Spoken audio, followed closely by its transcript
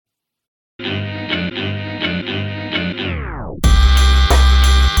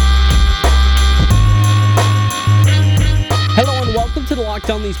to the Locked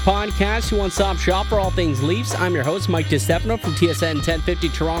On Leafs podcast, your one-stop shop for all things Leafs. I'm your host, Mike DiStefano from TSN 1050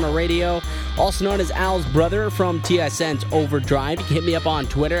 Toronto Radio, also known as Al's brother from TSN's Overdrive. You can hit me up on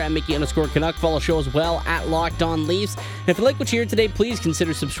Twitter at Mickey_Canuck. Follow the show as well at Locked On Leafs. And if you like what you hear today, please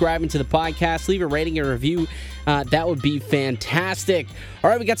consider subscribing to the podcast. Leave a rating and review. That would be fantastic. All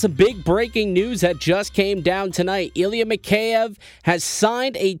right, we got some big breaking news that just came down tonight. Ilya Mikheyev has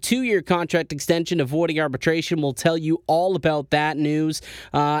signed a 2-year contract extension, avoiding arbitration. We'll tell you all about that news.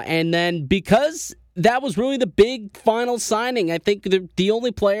 And then because that was really the big final signing, I think the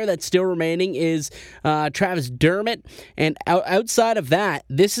only player that's still remaining is Travis Dermott. And outside of that,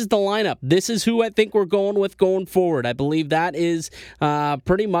 this is the lineup. This is who I think we're going with going forward. I believe that is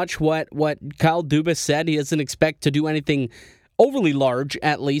pretty much what Kyle Dubas said. He doesn't expect to do anything overly large,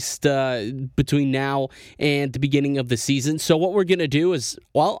 at least between now and the beginning of the season. So what we're going to do is,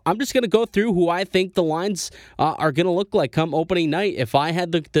 well, I'm just going to go through who I think the lines are going to look like come opening night. If I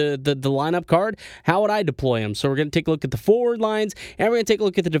had the lineup card, how would I deploy them? So we're going to take a look at the forward lines, and we're going to take a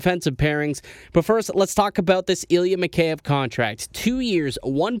look at the defensive pairings. But first, let's talk about this Ilya Mikheyev contract. 2 years,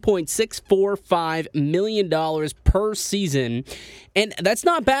 $1.645 million per season. And that's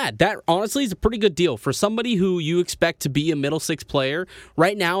not bad. That honestly is a pretty good deal for somebody who you expect to be a middle six player.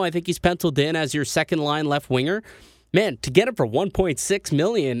 Right now, I think he's penciled in as your second line left winger. Man, to get him for $1.6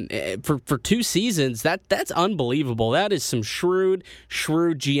 million for 2 seasons, that's unbelievable. That is some shrewd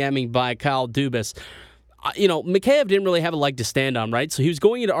GMing by Kyle Dubas. Mikheyev didn't really have a leg to stand on, right? So he was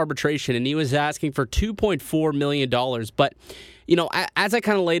going into arbitration, and he was asking for $2.4 million. But, as I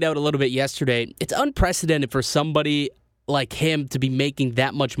kind of laid out a little bit yesterday, it's unprecedented for somebody like him to be making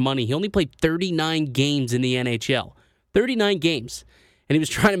that much money. He only played 39 games in the NHL. 39 games. And he was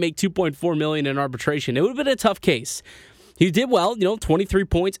trying to make $2.4 million in arbitration. It would have been a tough case. He did well, 23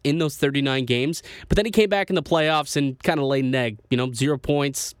 points in those 39 games. But then he came back in the playoffs and kind of laid an egg. 0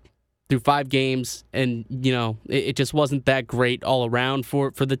 points through 5 games. And, it just wasn't that great all around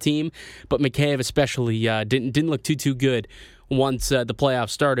for the team. But Mikheyev especially didn't look too good once the playoffs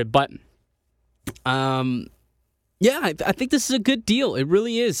started. But yeah, I think this is a good deal. It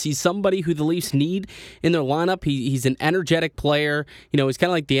really is. He's somebody who the Leafs need in their lineup. He's an energetic player. He's kind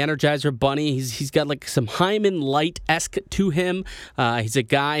of like the Energizer Bunny. He's got like some Hyman Light-esque to him. He's a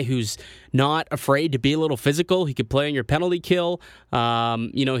guy who's not afraid to be a little physical. He could play on your penalty kill.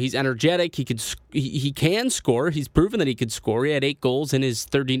 He's energetic. He can score. He's proven that he could score. He had 8 goals in his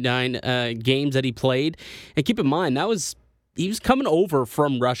 39 games that he played. And keep in mind, he was coming over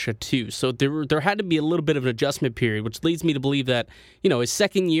from Russia, too. So there had to be a little bit of an adjustment period, which leads me to believe that, his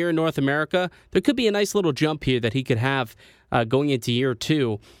second year in North America, there could be a nice little jump here that he could have going into year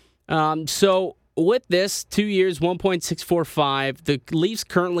 2. So with this, 2 years, $1.645, the Leafs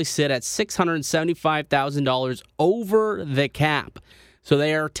currently sit at $675,000 over the cap. So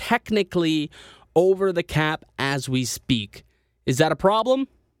they are technically over the cap as we speak. Is that a problem?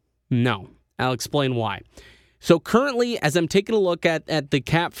 No. I'll explain why. So currently, as I'm taking a look at the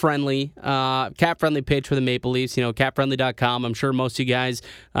cap-friendly page for the Maple Leafs, capfriendly.com, I'm sure most of you guys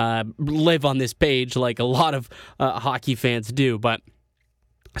live on this page like a lot of hockey fans do. But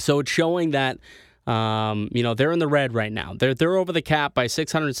so it's showing that they're in the red right now. They're over the cap by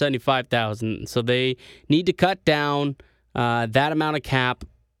 $675,000. So they need to cut down that amount of cap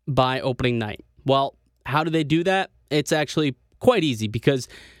by opening night. Well, how do they do that? It's actually quite easy because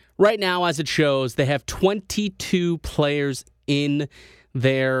right now, as it shows, they have 22 players in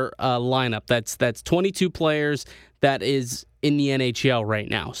their lineup. That's 22 players that is in the NHL right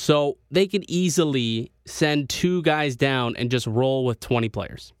now. So they can easily send 2 guys down and just roll with 20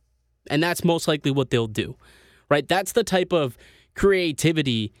 players. And that's most likely what they'll do, right? That's the type of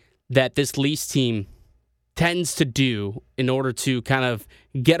creativity that this Leafs team tends to do in order to kind of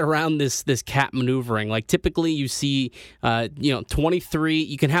get around this cap maneuvering. Like typically you see 23,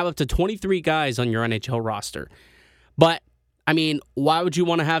 you can have up to 23 guys on your NHL roster. But I mean, why would you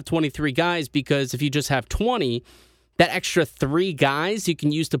want to have 23 guys? Because if you just have 20, that extra 3 guys you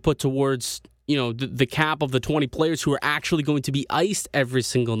can use to put towards the cap of the 20 players who are actually going to be iced every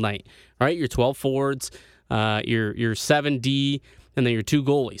single night. All right, your 12 forwards, your 7D, and then your 2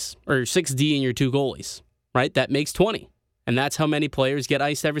 goalies, or your 6D and your 2 goalies. Right? That makes 20. And that's how many players get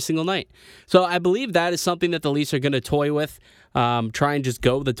iced every single night. So I believe that is something that the Leafs are going to toy with. Try and just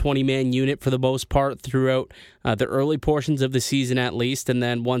go the 20-man unit for the most part throughout the early portions of the season at least. And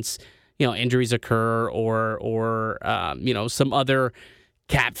then once, injuries occur or some other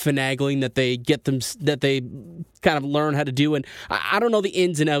cap finagling that they kind of learn how to do. And I don't know the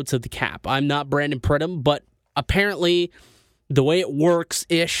ins and outs of the cap. I'm not Brandon Pridham, but apparently the way it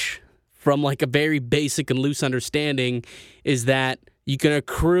works-ish from like a very basic and loose understanding is that you can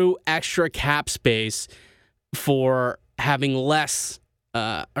accrue extra cap space for having less.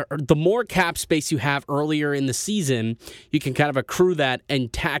 Or the more cap space you have earlier in the season, you can kind of accrue that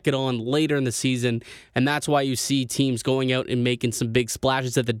and tack it on later in the season. And that's why you see teams going out and making some big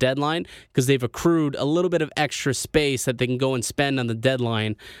splashes at the deadline, because they've accrued a little bit of extra space that they can go and spend on the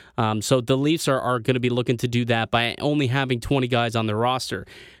deadline. So the Leafs are going to be looking to do that by only having 20 guys on their roster.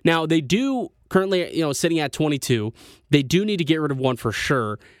 Now, they do currently, sitting at 22. They do need to get rid of one for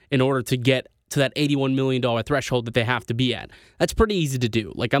sure in order to get to that $81 million threshold that they have to be at. That's pretty easy to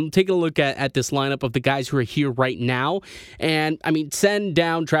do. Like, I'm taking a look at this lineup of the guys who are here right now, and, send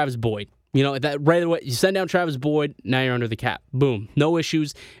down Travis Boyd. That right away, you send down Travis Boyd, now you're under the cap. Boom. No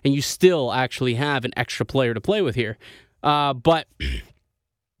issues, and you still actually have an extra player to play with here. But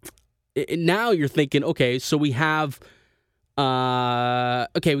now you're thinking, okay, so we have, we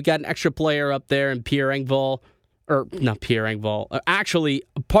got an extra player up there in Pierre Engvall. Or not Pierre Engvall. Actually,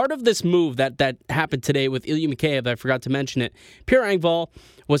 part of this move that happened today with Ilya Mikheyev, I forgot to mention it. Pierre Engvall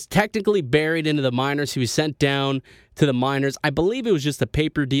was technically buried into the minors. He was sent down to the minors. I believe it was just a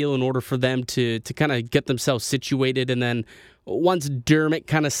paper deal in order for them to kind of get themselves situated. And then once Dermott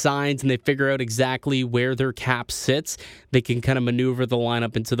kind of signs and they figure out exactly where their cap sits, they can kind of maneuver the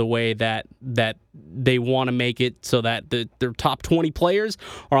lineup into the way that they want to make it so that their top 20 players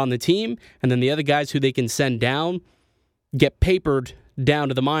are on the team, and then the other guys who they can send down get papered down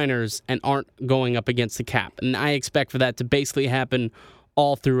to the minors and aren't going up against the cap. And I expect for that to basically happen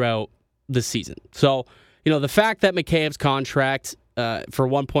all throughout the season. So, the fact that Mikheyev's contract for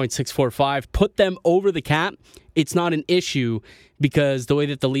 1.645 put them over the cap, it's not an issue, because the way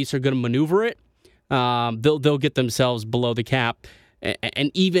that the Leafs are going to maneuver it, they'll get themselves below the cap.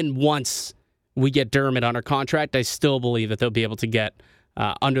 And even once we get Dermott under contract, I still believe that they'll be able to get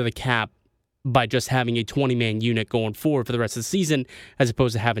under the cap by just having a 20-man unit going forward for the rest of the season, as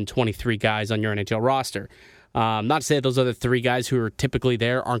opposed to having 23 guys on your NHL roster. Not to say those other 3 guys who are typically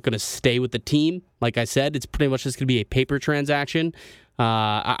there aren't going to stay with the team. Like I said, it's pretty much just going to be a paper transaction.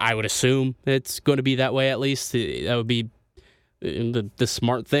 I would assume it's going to be that way, at least. That would be the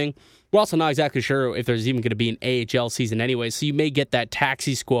smart thing. We're also not exactly sure if there's even going to be an AHL season anyway, so you may get that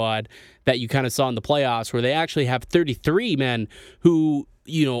taxi squad that you kind of saw in the playoffs, where they actually have 33 men who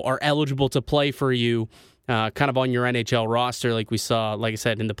are eligible to play for you, kind of on your NHL roster, like we saw, like I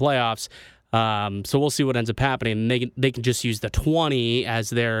said, in the playoffs. So we'll see what ends up happening. They can just use the 20 as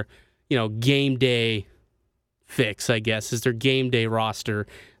their game day fix, I guess, is their game day roster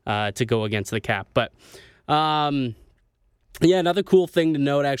to go against the cap. But another cool thing to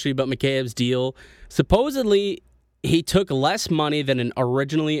note actually about Mikheyev's deal, supposedly he took less money than an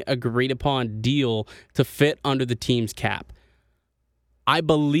originally agreed upon deal to fit under the team's cap. I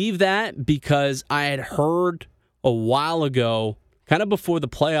believe that because I had heard a while ago, kind of before the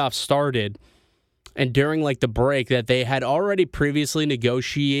playoffs started, and during the break, that they had already previously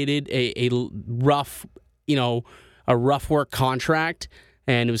negotiated a rough work contract,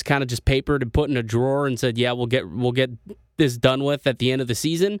 and it was kind of just papered and put in a drawer and said, yeah, we'll get this done with at the end of the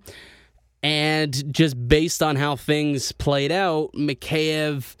season. And just based on how things played out,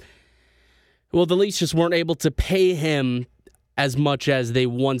 Mikheyev, the Leafs just weren't able to pay him as much as they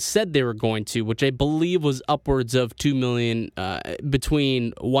once said they were going to, which I believe was upwards of $2 million,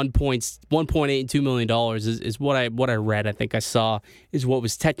 between $1.8 and $2 million is what I read. I think I saw is what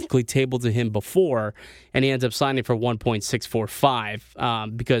was technically tabled to him before, and he ends up signing for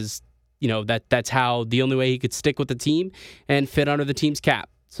 1.645 because that's how the only way he could stick with the team and fit under the team's cap.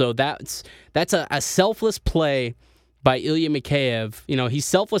 So that's a selfless play by Ilya Mikheyev. He's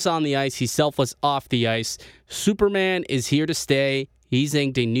selfless on the ice. He's selfless off the ice. Superman is here to stay. He's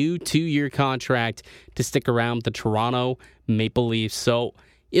inked a new 2-year contract to stick around with the Toronto Maple Leafs. So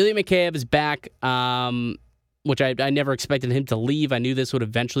Ilya Mikheyev is back, which I never expected him to leave. I knew this would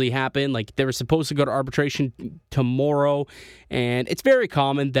eventually happen. They were supposed to go to arbitration tomorrow, and it's very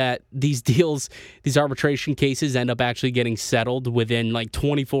common that these arbitration cases end up actually getting settled within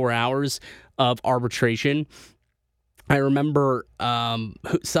 24 hours of arbitration. I remember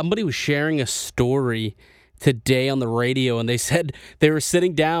somebody was sharing a story today on the radio, and they said they were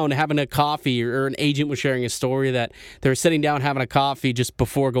sitting down having a coffee, or an agent was sharing a story that they were sitting down having a coffee just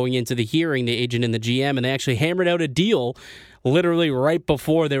before going into the hearing, the agent and the GM, and they actually hammered out a deal literally right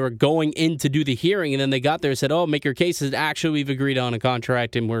before they were going in to do the hearing, and then they got there and said, oh, make your cases. Actually, we've agreed on a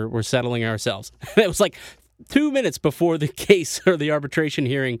contract, and we're settling ourselves. It was 2 minutes before the case or the arbitration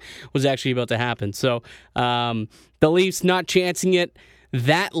hearing was actually about to happen. So the Leafs not chancing it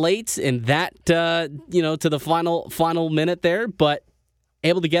that late and that to the final minute there, but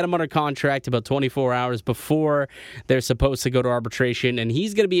able to get him under contract about 24 hours before they're supposed to go to arbitration, and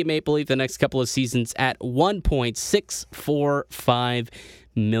he's going to be a Maple Leaf the next couple of seasons at $1.645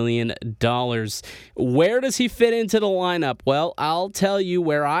 million. Where does he fit into the lineup? Well, I'll tell you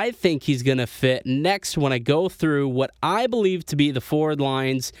where I think he's going to fit next when I go through what I believe to be the forward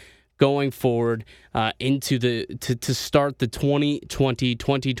lines going forward into to start the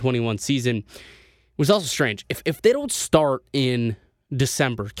 2020-2021 season. It was also strange. If they don't start in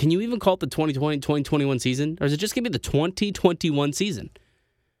December, can you even call it the 2020-2021 season? Or is it just going to be the 2021 season?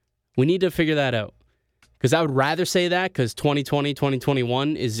 We need to figure that out. Because I would rather say that, because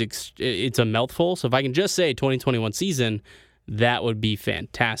 2020-2021 it's a mouthful. So if I can just say 2021 season, that would be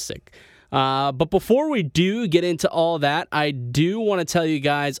fantastic. But before we do get into all that, I do want to tell you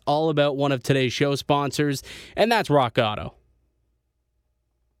guys all about one of today's show sponsors, and that's Rock Auto.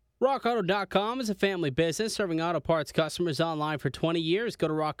 RockAuto.com is a family business serving auto parts customers online for 20 years. Go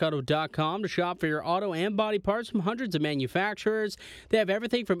to RockAuto.com to shop for your auto and body parts from hundreds of manufacturers. They have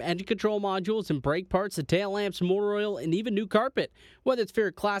everything from engine control modules and brake parts to tail lamps, motor oil, and even new carpet. Whether it's for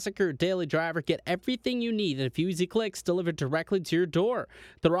your classic or daily driver, get everything you need in a few easy clicks delivered directly to your door.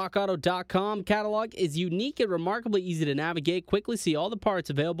 The RockAuto.com catalog is unique and remarkably easy to navigate. Quickly see all the parts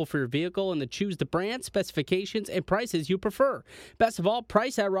available for your vehicle and then choose the brand, specifications, and prices you prefer. Best of all,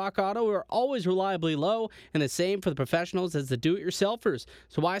 price at Rock Auto are always reliably low, and the same for the professionals as the do-it-yourselfers.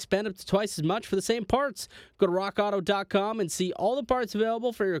 So why spend up to twice as much for the same parts? Go to rockauto.com and see all the parts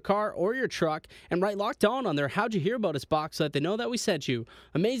available for your car or your truck, and write Locked On their How'd You Hear About Us box so that they know that we sent you.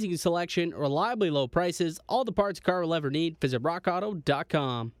 Amazing selection, reliably low prices, all the parts a car will ever need. Visit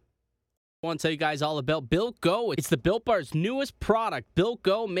rockauto.com. I want to tell you guys all about Built Go. It's the Built Bar's newest product. Built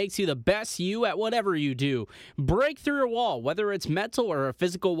Go makes you the best you at whatever you do. Break through your wall, whether it's mental or a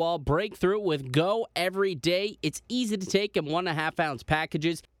physical wall, break through it with Go every day. It's easy to take in 1.5 ounce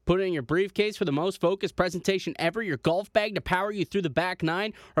packages. Put it in your briefcase for the most focused presentation ever, your golf bag to power you through the back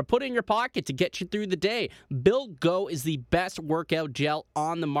nine, or put it in your pocket to get you through the day. Built Go is the best workout gel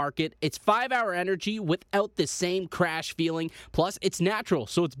on the market. It's 5-hour energy without the same crash feeling. Plus, it's natural,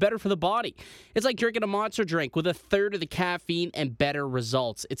 so it's better for the body. It's like drinking a Monster drink with a third of the caffeine and better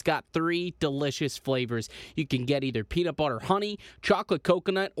results. It's got 3 delicious flavors. You can get either peanut butter honey, chocolate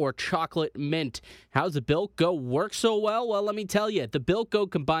coconut, or chocolate mint. How's the Built Go work so well? Well, let me tell you. The Built Go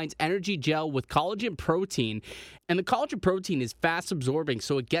combines energy gel with collagen protein, and the collagen protein is fast absorbing,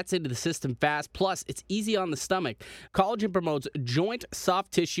 so it gets into the system fast. Plus, it's easy on the stomach. Collagen promotes joint,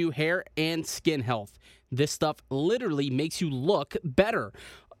 soft tissue, hair, and skin health. This stuff literally makes you look better.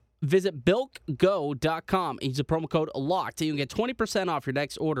 Visit BuiltGo.com and use the promo code LOCKED, and you can get 20% off your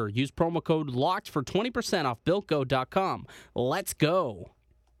next order. Use promo code LOCKED for 20% off BuiltGo.com. Let's go.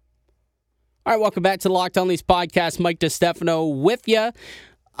 All right, welcome back to the Locked On Leafs podcast. Mike DeStefano with you.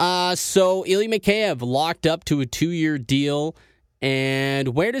 So Ilya Mikheyev locked up to a 2-year deal, and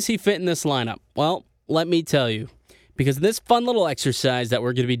where does he fit in this lineup? Well, let me tell you, because of this fun little exercise that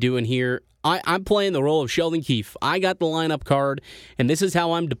we're going to be doing here, I'm playing the role of Sheldon Keefe. I got the lineup card, and this is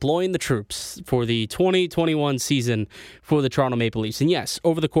how I'm deploying the troops for the 2021 season for the Toronto Maple Leafs. And yes,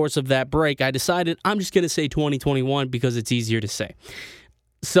 over the course of that break, I decided I'm just going to say 2021 because it's easier to say.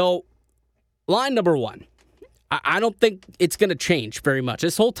 So, line number 1. I don't think it's going to change very much.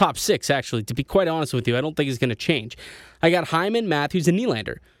 This whole top 6, actually, to be quite honest with you, I don't think it's going to change. I got Hyman, Matthews, and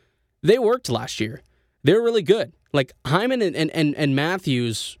Nylander. They worked last year. They were really good. Like, Hyman and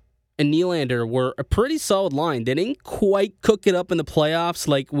Matthews and Nylander were a pretty solid line. They didn't quite cook it up in the playoffs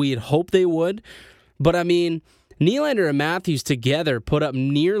like we had hoped they would. But, I mean, Nylander and Matthews together put up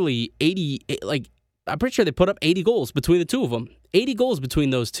nearly 80, I'm pretty sure they put up 80 goals between the two of them. 80 goals between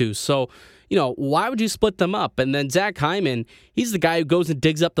those two. So, why would you split them up? And then Zach Hyman, he's the guy who goes and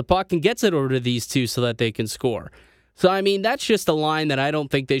digs up the puck and gets it over to these two so that they can score. So, I mean, that's just a line that I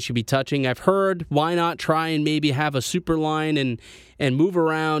don't think they should be touching. I've heard, why not try and maybe have a super line and move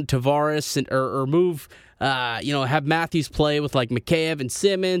around Tavares or move, have Matthews play with like Mikheyev and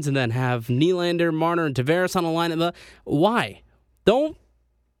Simmons and then have Nylander, Marner, and Tavares on a line. Why? Don't...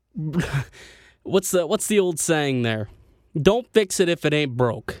 What's the old saying there? Don't fix it if it ain't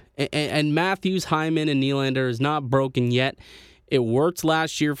broke. And Matthews, Hyman, and Nylander is not broken yet. It worked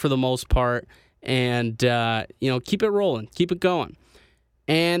last year for the most part. And, keep it rolling. Keep it going.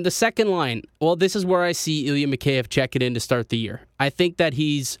 And the second line, well, this is where I see Ilya Mikheyev check it in to start the year. I think that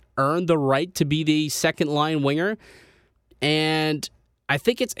he's earned the right to be the second line winger. And I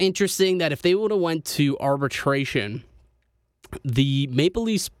think it's interesting that if they would have went to arbitration, the Maple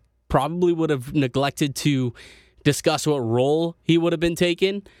Leafs probably would have neglected to discuss what role he would have been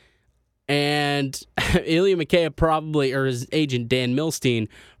taken. And Ilya Mikheyev probably, or his agent Dan Milstein,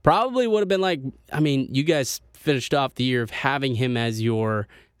 probably would have been like, I mean, you guys finished off the year of having him as your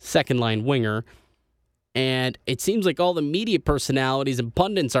second-line winger, and it seems like all the media personalities and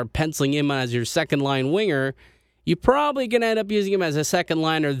pundits are penciling him as your second-line winger. You're probably going to end up using him as a second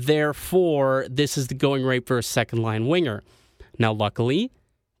liner, therefore, this is the going rate for a second-line winger. Now, luckily,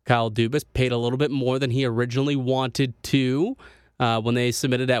 Kyle Dubas paid a little bit more than he originally wanted to when they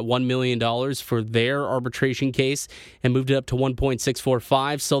submitted at $1 million for their arbitration case and moved it up to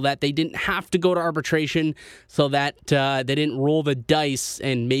 $1.645 so that they didn't have to go to arbitration, so that they didn't roll the dice,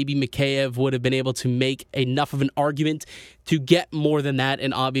 and maybe Mikheyev would have been able to make enough of an argument to get more than that.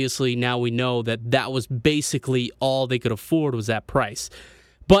 And obviously now we know that that was basically all they could afford was that price.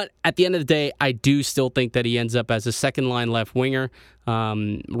 But at the end of the day, I do still think that he ends up as a second-line left winger,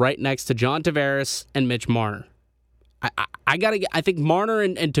 right next to John Tavares and Mitch Marner. I think Marner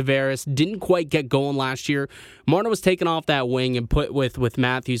and Tavares didn't quite get going last year. Marner was taken off that wing and put with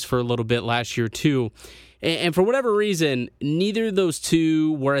Matthews for a little bit last year too. And for whatever reason, neither of those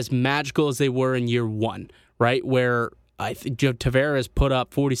two were as magical as they were in year one, right? Where I think Tavares put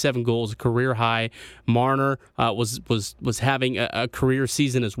up 47 goals, a career high. Marner was having a career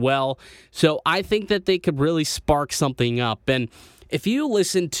season as well. So I think that they could really spark something up. And if you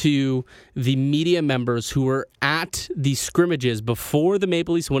listen to the media members who were at the scrimmages before the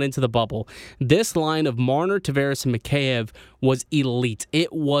Maple Leafs went into the bubble, this line of Marner, Tavares, and Mikheyev was elite.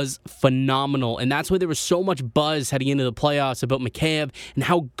 It was phenomenal, and that's why there was so much buzz heading into the playoffs about Mikheyev and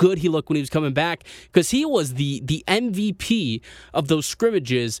how good he looked when he was coming back, because he was the MVP of those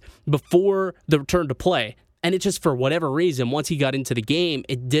scrimmages before the return to play. And it just, for whatever reason, once he got into the game,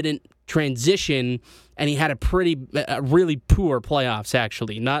 it didn't transition, and he had a really poor playoffs,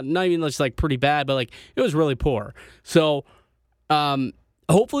 actually. Not even just like pretty bad, but like it was really poor. So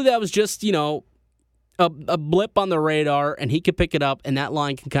hopefully that was just, a blip on the radar, and he can pick it up, and that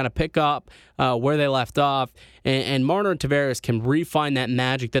line can kind of pick up where they left off, and Marner and Tavares can refine that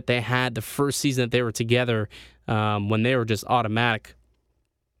magic that they had the first season that they were together when they were just automatic.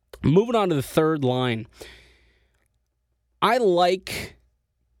 Moving on to the third line. I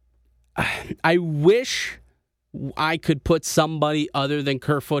wish I could put somebody other than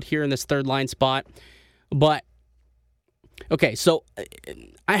Kerfoot here in this third line spot. But, okay, so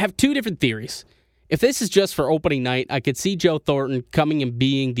I have two different theories. If this is just for opening night, I could see Joe Thornton coming and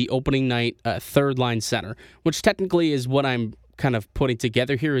being the opening night third line center, which technically is what I'm kind of putting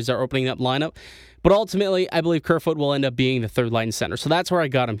together here is our opening up lineup. But ultimately, I believe Kerfoot will end up being the third line center. So that's where I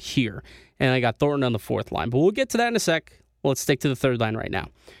got him here. And I got Thornton on the fourth line. But we'll get to that in a sec. Let's stick to the third line right now.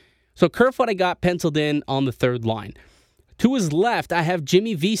 So Kerfoot I got penciled in on the third line. To his left, I have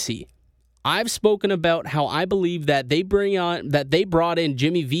Jimmy Vesey. I've spoken about how I believe that they brought in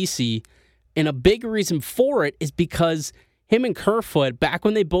Jimmy Vesey, and a big reason for it is because him and Kerfoot, back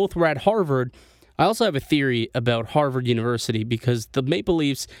when they both were at Harvard, I also have a theory about Harvard University, because the Maple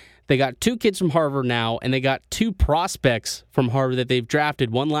Leafs, they got two kids from Harvard now, and they got two prospects from Harvard that they've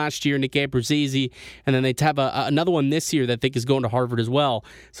drafted. One last year, Nick Abruzzese, and then they have another one this year that I think is going to Harvard as well.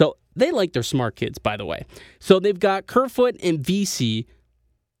 So they like their smart kids, by the way. So they've got Kerfoot and Vesey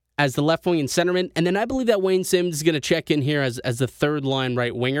as the left wing and centerman, and then I believe that Wayne Simmonds is going to check in here as the third line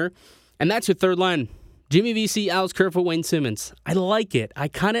right winger, and that's your third line. Jimmy Vesey, Alex Kerfoot, Wayne Simmonds. I like it. I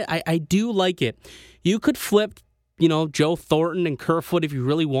do like it. You could flip Joe Thornton and Kerfoot if you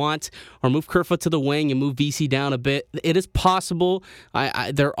really want, or move Kerfoot to the wing and move Vesey down a bit. It is possible.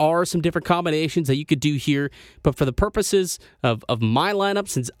 There are some different combinations that you could do here, but for the purposes of my lineup,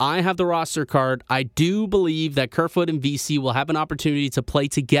 since I have the roster card, I do believe that Kerfoot and Vesey will have an opportunity to play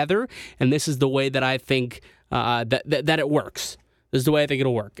together, and this is the way that I think that it works. This is the way I think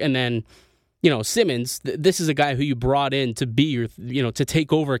it'll work. And then, Simmonds, this is a guy who you brought in to be your, to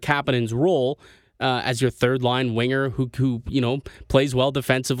take over Kapanen's role as your third line winger who plays well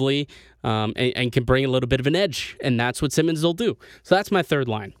defensively and can bring a little bit of an edge, and that's what Simmonds will do. So that's my third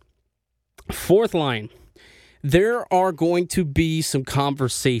line. Fourth line, there are going to be some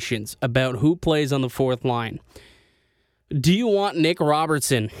conversations about who plays on the fourth line. Do you want Nick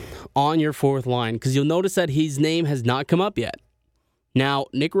Robertson on your fourth line? Because you'll notice that his name has not come up yet. Now,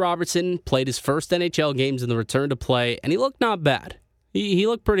 Nick Robertson played his first NHL games in the return to play, and he looked not bad. He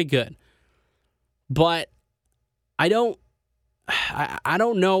looked pretty good. But I don't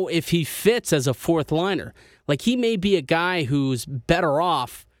know if he fits as a fourth liner. Like, he may be a guy who's better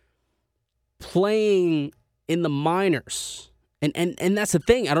off playing in the minors. And that's the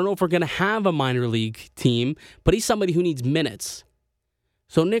thing. I don't know if we're going to have a minor league team, but he's somebody who needs minutes.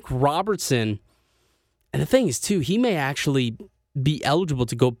 So Nick Robertson, and the thing is, too, he may actually be eligible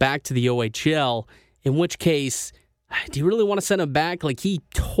to go back to the OHL, in which case, do you really want to send him back? Like, he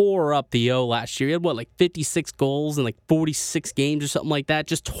tore up the O last year. He had, 56 goals in 46 games or something like that.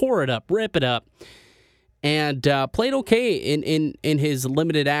 Just tore it up, rip it up. And played okay in his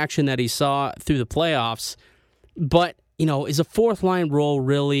limited action that he saw through the playoffs. But, is a fourth-line role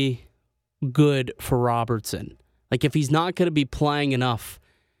really good for Robertson? Like, if he's not going to be playing enough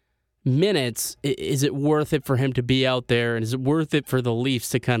minutes, is it worth it for him to be out there? And is it worth it for the Leafs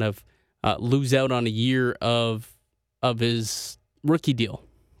to kind of lose out on a year of his rookie deal?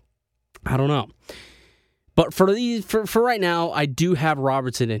 I don't know. But for right now, I do have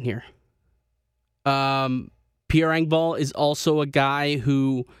Robertson in here. Pierre Engvall is also a guy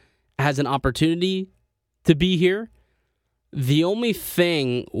who has an opportunity to be here. The only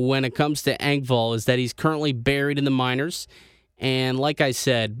thing when it comes to Engvall is that he's currently buried in the minors. And like I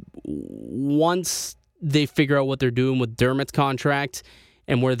said, once they figure out what they're doing with Dermott's contract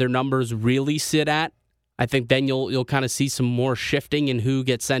and where their numbers really sit at, I think then you'll kind of see some more shifting in who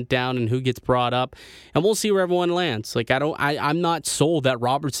gets sent down and who gets brought up, and we'll see where everyone lands. Like I'm not sold that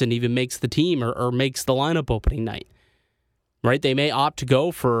Robertson even makes the team or makes the lineup opening night. Right? They may opt to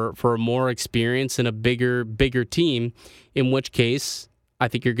go for a more experience and a bigger team, in which case I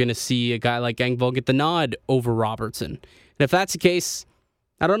think you're going to see a guy like Engvall get the nod over Robertson. And if that's the case,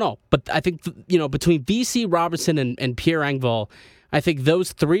 I don't know. But I think between VC, Robertson, and Pierre Engvall, I think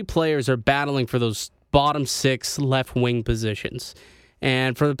those three players are battling for those bottom six left wing positions.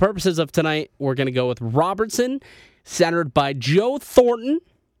 And for the purposes of tonight, we're going to go with Robertson, centered by Joe Thornton,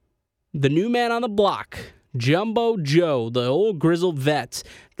 the new man on the block. Jumbo Joe, the old grizzled vet.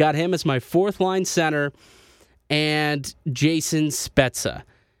 Got him as my fourth line center. And Jason Spezza.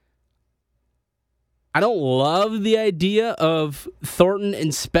 I don't love the idea of Thornton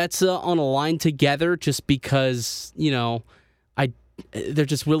and Spezza on a line together just because, they're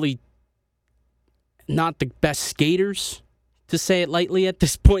just really not the best skaters, to say it lightly, at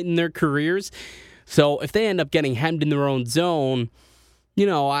this point in their careers. So if they end up getting hemmed in their own zone,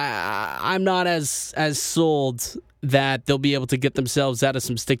 I'm not as sold that they'll be able to get themselves out of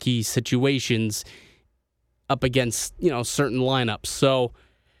some sticky situations up against, certain lineups. So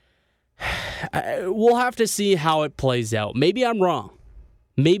we'll have to see how it plays out. Maybe I'm wrong.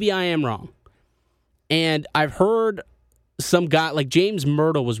 Maybe I am wrong. And I've heard some guy like James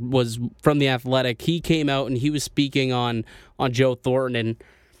Myrtle was from The Athletic. He came out and he was speaking on Joe Thornton and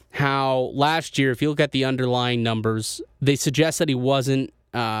how last year, if you look at the underlying numbers, they suggest that he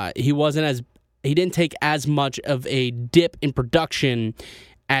didn't take as much of a dip in production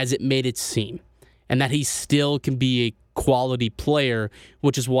as it made it seem, and that he still can be a quality player,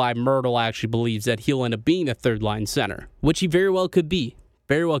 which is why Myrtle actually believes that he'll end up being a third line center, which he very well could be.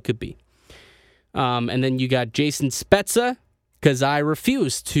 And then you got Jason Spezza, because I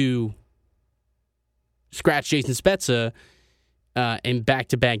refuse to scratch Jason Spezza in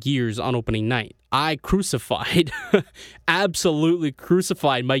back-to-back years on opening night. I absolutely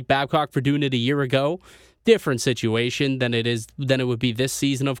crucified Mike Babcock for doing it a year ago. Different situation than it would be this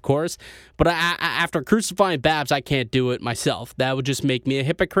season, of course. But after crucifying Babs, I can't do it myself. That would just make me a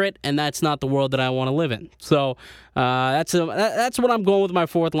hypocrite, and that's not the world that I want to live in. So that's what I'm going with my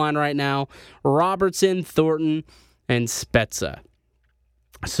fourth line right now: Robertson, Thornton, and Spezza.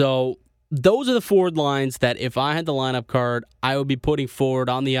 So those are the forward lines that if I had the lineup card, I would be putting forward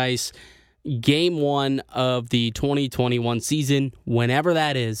on the ice game one of the 2021 season, whenever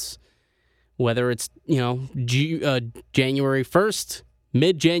that is. Whether it's, January 1st,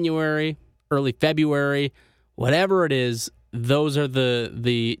 mid-January, early February, whatever it is, those are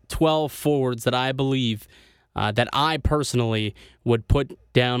the 12 forwards that I believe that I personally would put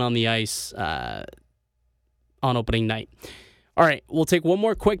down on the ice on opening night. All right, we'll take one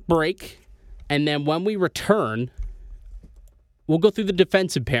more quick break, and then when we return, we'll go through the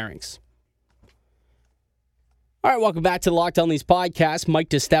defensive pairings. All right, welcome back to the Locked On Leafs podcast. Mike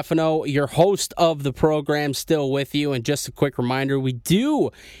DiStefano, your host of the program, still with you. And just a quick reminder, we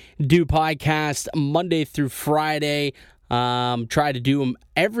do podcasts Monday through Friday. Try to do them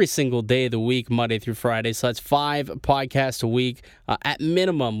every single day of the week, Monday through Friday. So that's 5 podcasts a week. At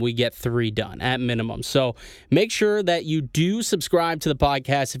minimum, we get 3 done, at minimum. So make sure that you do subscribe to the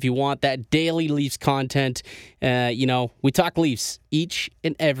podcast if you want that daily Leafs content. We talk Leafs each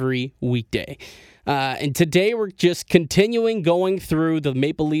and every weekday. And today we're just continuing going through the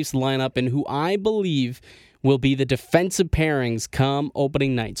Maple Leafs lineup and who I believe will be the defensive pairings come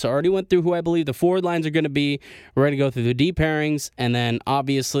opening night. So I already went through who I believe the forward lines are going to be. We're going to go through the D pairings and then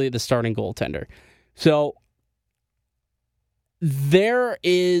obviously the starting goaltender. So there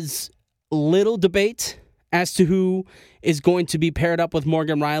is little debate as to who is going to be paired up with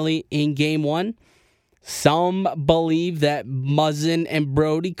Morgan Rielly in Game 1. Some believe that Muzzin and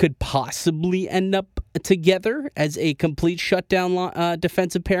Brodie could possibly end up together as a complete shutdown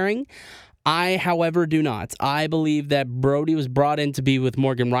defensive pairing. I, however, do not. I believe that Brodie was brought in to be with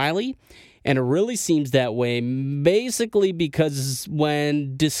Morgan Rielly, and it really seems that way basically because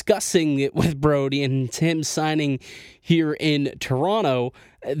when discussing it with Brodie and him signing here in Toronto,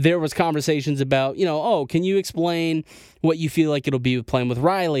 there was conversations about, can you explain what you feel like it'll be playing with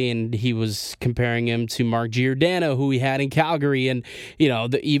Rielly? And he was comparing him to Mark Giordano, who he had in Calgary. And,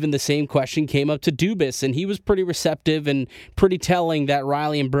 even the same question came up to Dubas, and he was pretty receptive and pretty telling that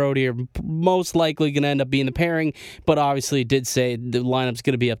Rielly and Brodie are most likely going to end up being the pairing, but obviously did say the lineup's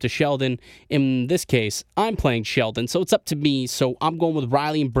going to be up to Sheldon. In this case, I'm playing Sheldon, so it's up to me. So I'm going with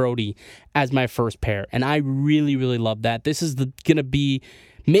Rielly and Brodie as my first pair, and I really, really love that. This is going to be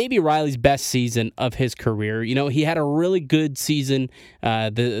maybe Rielly's best season of his career. He had a really good season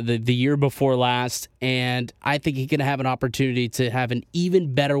the year before last, and I think he's going to have an opportunity to have an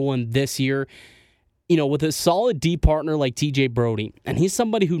even better one this year. With a solid D partner like TJ Brodie, and he's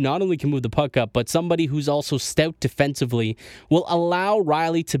somebody who not only can move the puck up, but somebody who's also stout defensively, will allow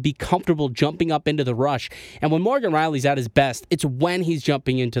Rielly to be comfortable jumping up into the rush. And when Morgan Rielly's at his best, it's when he's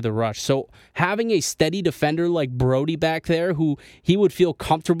jumping into the rush. So having a steady defender like Brodie back there, who he would feel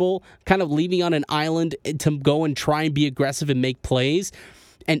comfortable kind of leaving on an island to go and try and be aggressive and make plays,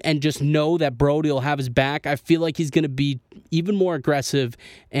 and just know that Brodie will have his back, I feel like he's going to be even more aggressive.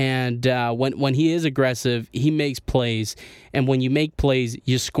 And when he is aggressive, he makes plays. And when you make plays,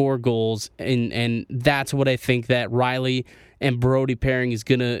 you score goals. And that's what I think that Rielly and Brodie pairing is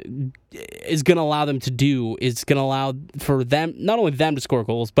gonna allow them to do. It's gonna allow for them, not only them to score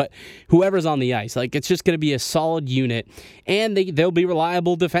goals, but whoever's on the ice. Like, it's just gonna be a solid unit, and they'll be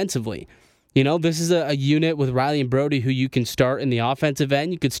reliable defensively. This is a unit with Rielly and Brodie who you can start in the offensive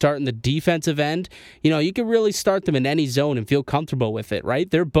end. You could start in the defensive end. You can really start them in any zone and feel comfortable with it,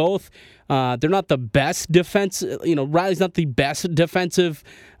 right? They're both, they're not the best defense. Rielly's not the best defensive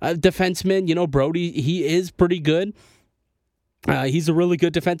defenseman. Brodie, he is pretty good. He's a really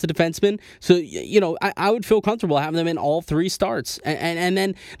good defensive defenseman. So, I would feel comfortable having them in all three starts. And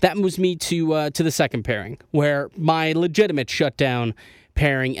then that moves me to the second pairing, where my legitimate shutdown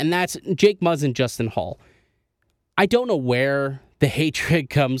pairing, and that's Jake Muzzin, Justin Holl. I don't know where the hatred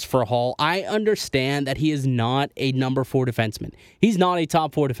comes for Holl. I understand that he is not a number 4 defenseman. He's not a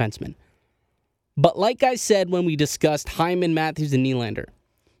top 4 defenseman. But like I said when we discussed Hyman, Matthews, and Nylander,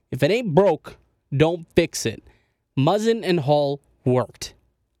 if it ain't broke, don't fix it. Muzzin and Holl worked.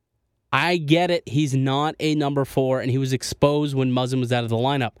 I get it. He's not a number 4, and he was exposed when Muzzin was out of the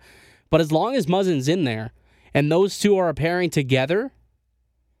lineup. But as long as Muzzin's in there, and those two are pairing together,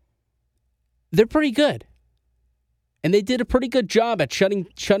 they're pretty good. And they did a pretty good job at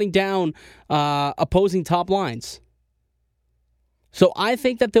shutting down opposing top lines. So I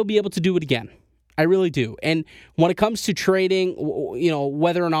think that they'll be able to do it again. I really do. And when it comes to trading,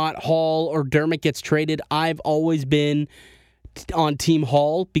 whether or not Holl or Dermott gets traded, I've always been on Team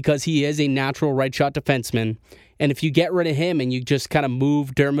Holl because he is a natural right shot defenseman. And if you get rid of him and you just kind of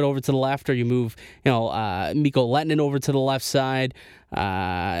move Dermott over to the left, or you move, Mikko Lehtinen over to the left side,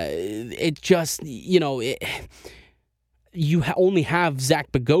 it just, you only have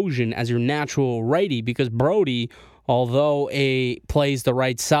Zach Bogosian as your natural righty, because Brodie, although plays the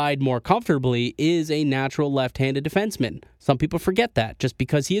right side more comfortably, is a natural left-handed defenseman. Some people forget that just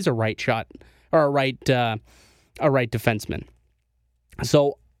because he is a right shot or a right defenseman.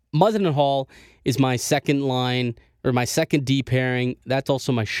 So Muzzin and Holl is my second line, or my second D pairing. That's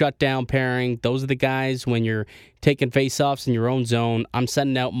also my shutdown pairing. Those are the guys when you're taking faceoffs in your own zone. I'm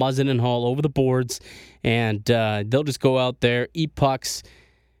sending out Muzzin and Holl over the boards, and they'll just go out there, eat pucks,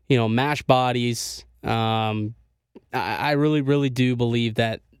 mash bodies. I really, really do believe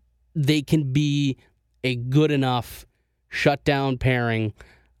that they can be a good enough shutdown pairing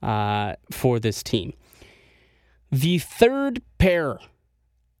for this team. The third pair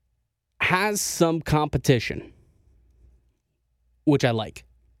has some competition, which I like.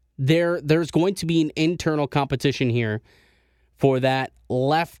 There's going to be an internal competition here for that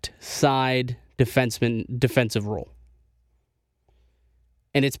left side defensive role.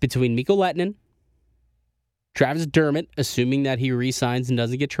 And it's between Mikko Lehtinen, Travis Dermott, assuming that he re-signs and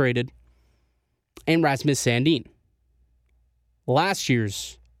doesn't get traded, and Rasmus Sandin. Last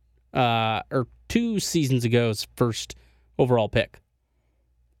year's, or 2 seasons ago's first round pick.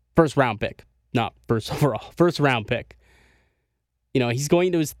 Not first overall, first round pick. He's going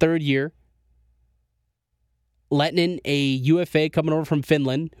into his third year. letting in a UFA coming over from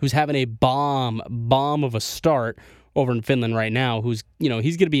Finland, who's having a bomb of a start over in Finland right now, who's,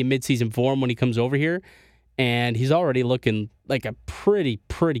 he's going to be in midseason form when he comes over here, and he's already looking like a pretty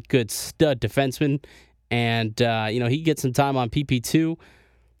good stud defenseman, and, he gets some time on PP2,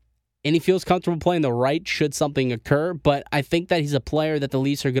 and he feels comfortable playing the right should something occur, but I think that he's a player that the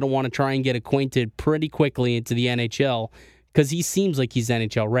Leafs are going to want to try and get acquainted pretty quickly into the NHL, because he seems like he's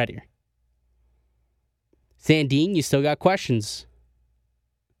NHL ready. Sandin, you still got questions.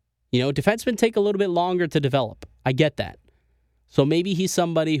 Defensemen take a little bit longer to develop. I get that. So maybe he's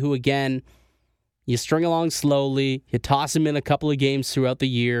somebody who, again, you string along slowly, you toss him in a couple of games throughout the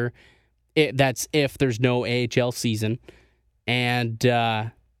year. That's if there's no AHL season. And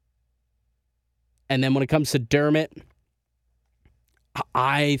then when it comes to Dermott,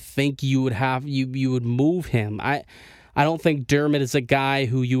 I think you would move him. I don't think Dermott is a guy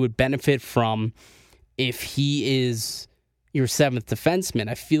who you would benefit from if he is your seventh defenseman.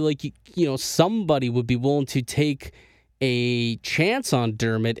 I feel like somebody would be willing to take a chance on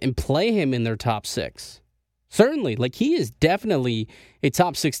Dermott and play him in their top six. Certainly, he is definitely a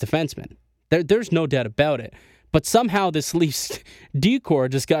top six defenseman. There's no doubt about it. But somehow this Leafs D-core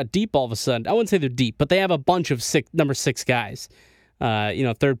just got deep all of a sudden. I wouldn't say they're deep, but they have a bunch of number six guys,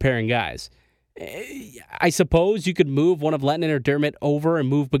 third pairing guys. I suppose you could move one of Letnin or Dermott over and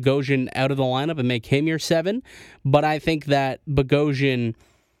move Bogosian out of the lineup and make him your seven. But I think that Bogosian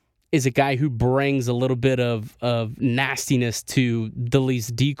is a guy who brings a little bit of nastiness to the Leafs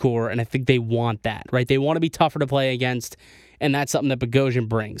D-core, and I think they want that, right? They want to be tougher to play against, and that's something that Bogosian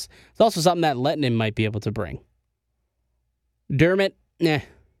brings. It's also something that Letnin might be able to bring. Dermott,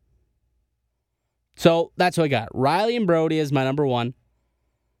 So that's what I got. Riley and Brody is my number one.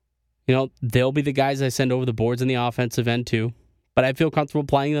 They'll be the guys I send over the boards in the offensive end too. But I feel comfortable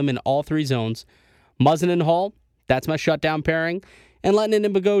playing them in all three zones. Muzzin and Hall, that's my shutdown pairing. And Letnin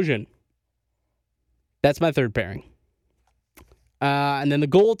and Bogosian, that's my third pairing. And then the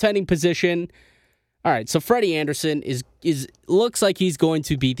goaltending position. All right, so Freddie Anderson looks like he's going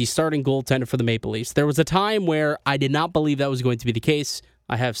to be the starting goaltender for the Maple Leafs. There was a time where I did not believe that was going to be the case.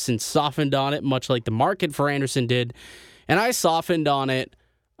 I have since softened on it, much like the market for Anderson did. And I softened on it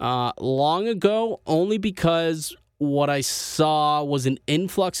long ago, only because what I saw was an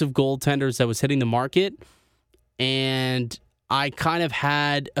influx of goaltenders that was hitting the market, and I kind of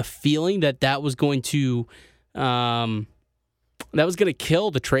had a feeling that was going to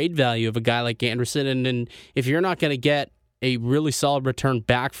kill the trade value of a guy like Anderson, and if you're not going to get a really solid return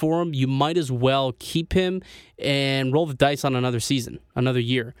back for him, you might as well keep him and roll the dice on another season, another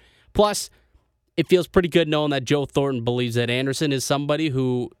year. Plus, it feels pretty good knowing that Joe Thornton believes that Anderson is somebody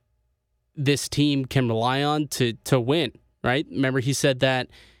who this team can rely on to win, right? Remember, he said that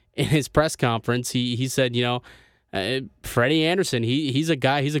in his press conference. He said, Freddie Anderson, he's a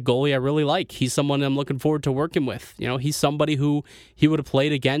goalie I really like. He's someone I'm looking forward to working with. He's somebody who he would have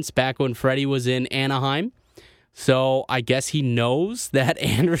played against back when Freddie was in Anaheim. So I guess he knows that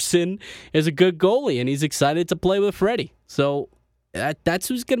Anderson is a good goalie, and he's excited to play with Freddie. So that's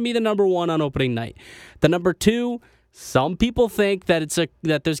who's going to be the number one on opening night. The number two, some people think that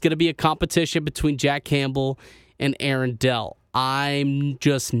that there's going to be a competition between Jack Campbell and Aaron Dell. I'm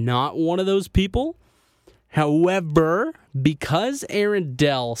just not one of those people. However, because Aaron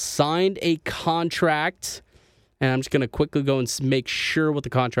Dell signed a contract, and I'm just going to quickly go and make sure what the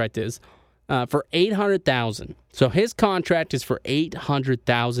contract is, for $800,000. So his contract is for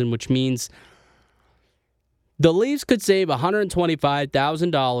 $800,000, which means the Leafs could save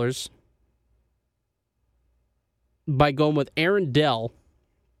 $125,000 by going with Aaron Dell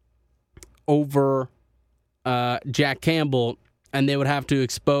over Jack Campbell, and they would have to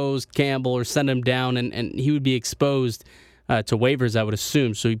expose Campbell or send him down, and he would be exposed to waivers, I would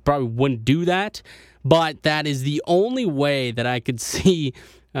assume. So he probably wouldn't do that, but that is the only way that I could see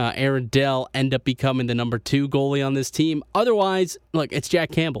Aaron Dell end up becoming the number two goalie on this team. Otherwise, look, it's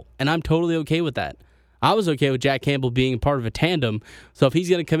Jack Campbell, and I'm totally okay with that. I was okay with Jack Campbell being part of a tandem, so if he's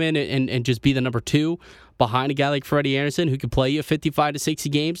going to come in and just be the number two behind a guy like Freddie Anderson who could play you 55 to 60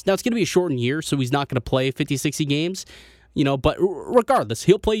 games, now it's going to be a shortened year, so he's not going to play 50, 60 games, but regardless,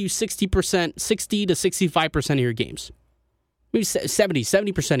 he'll play you 60 to 65% of your games. Maybe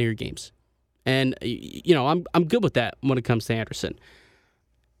 70% of your games. And, I'm good with that when it comes to Anderson.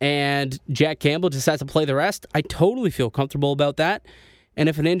 And Jack Campbell just has to play the rest. I totally feel comfortable about that. And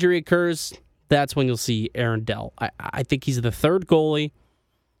if an injury occurs, that's when you'll see Aaron Dell. I think he's the third goalie,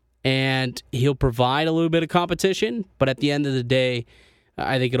 and he'll provide a little bit of competition. But at the end of the day,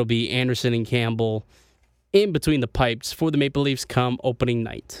 I think it'll be Anderson and Campbell in between the pipes for the Maple Leafs come opening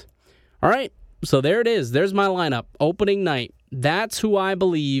night. All right, So there it is. There's my lineup. Opening night. That's who I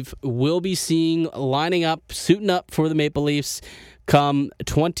believe we'll be seeing lining up, suiting up for the Maple Leafs come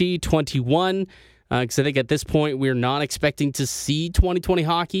 2021. Because I think at this point we're not expecting to see 2020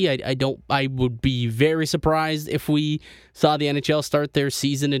 hockey. I would be very surprised if we saw the NHL start their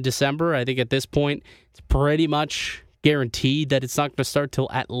season in December. I think at this point it's pretty much guaranteed that it's not going to start till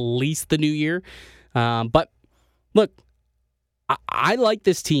at least the new year. But look, I like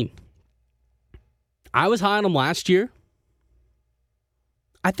this team. I was high on them last year.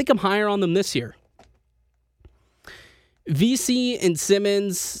 I think I'm higher on them this year. VC and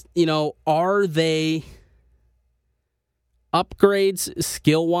Simmons, are they upgrades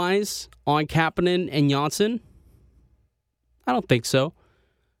skill-wise on Kapanen and Johnsson? I don't think so.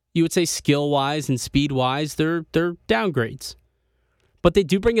 You would say skill-wise and speed-wise, they're downgrades. But they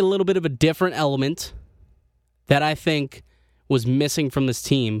do bring a little bit of a different element that I think was missing from this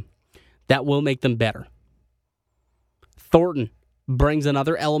team that will make them better. Thornton brings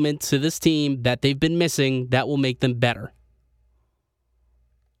another element to this team that they've been missing that will make them better.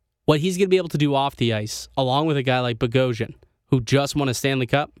 What he's going to be able to do off the ice, along with a guy like Bogosian, who just won a Stanley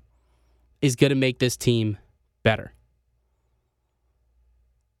Cup, is going to make this team better.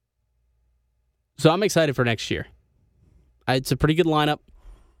 So I'm excited for next year. It's a pretty good lineup.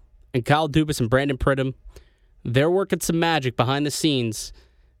 And Kyle Dubas and Brandon Pridham, they're working some magic behind the scenes.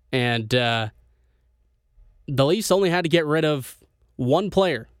 And the Leafs only had to get rid of one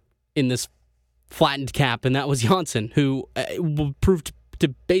player in this flattened cap, and that was Johnsson, who proved to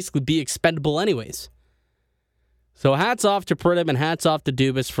basically be expendable anyways. So hats off to Pridham and hats off to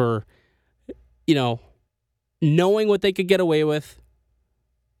Dubas for, knowing what they could get away with,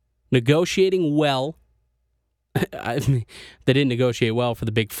 negotiating well. I mean, they didn't negotiate well for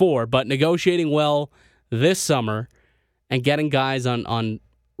the Big Four, but negotiating well this summer and getting guys on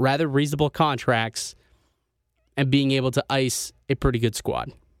rather reasonable contracts and being able to ice a pretty good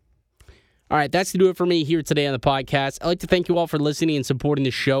squad. All right, that's going to do it for me here today on the podcast. I'd like to thank you all for listening and supporting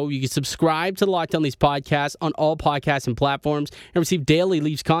the show. You can subscribe to the Locked On Leafs podcast on all podcasting platforms and receive daily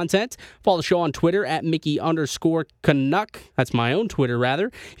Leafs content. Follow the show on Twitter at Mickey_Canuck. That's my own Twitter, rather.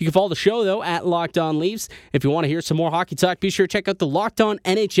 You can follow the show, though, at Locked On Leafs. If you want to hear some more hockey talk, be sure to check out the Locked On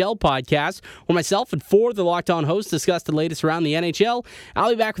NHL podcast, where myself and four of the Locked On hosts discuss the latest around the NHL.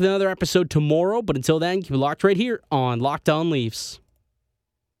 I'll be back with another episode tomorrow, but until then, keep it locked right here on Locked On Leafs.